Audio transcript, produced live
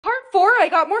4, I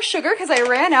got more sugar because I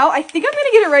ran out. I think I'm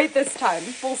gonna get it right this time.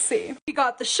 We'll see. We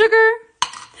got the sugar,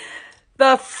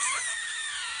 the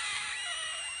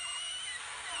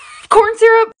corn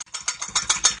syrup,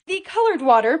 the colored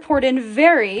water poured in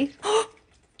very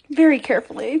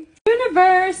carefully.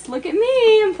 Universe, look at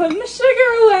me. I'm putting the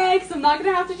sugar away because I'm not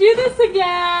gonna have to do this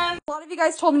again. A lot of you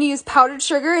guys told me to use powdered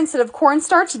sugar instead of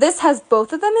cornstarch. This has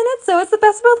both of them in it, so it's the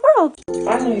best of both worlds.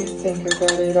 I know you think you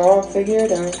got it all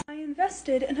figured out. I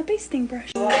invested in a basting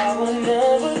brush. I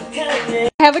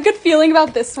have a good feeling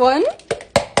about this one.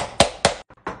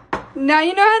 Now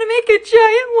you know how to make a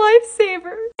giant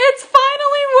lifesaver. It's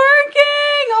finally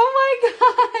working! Oh my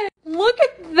god! Look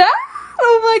at that!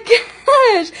 Oh my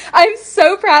gosh! I'm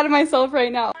so proud of myself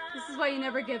right now. This is why you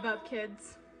never give up,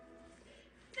 kids.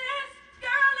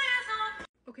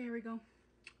 Okay, here we go.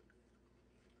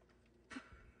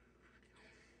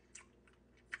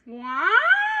 Wow!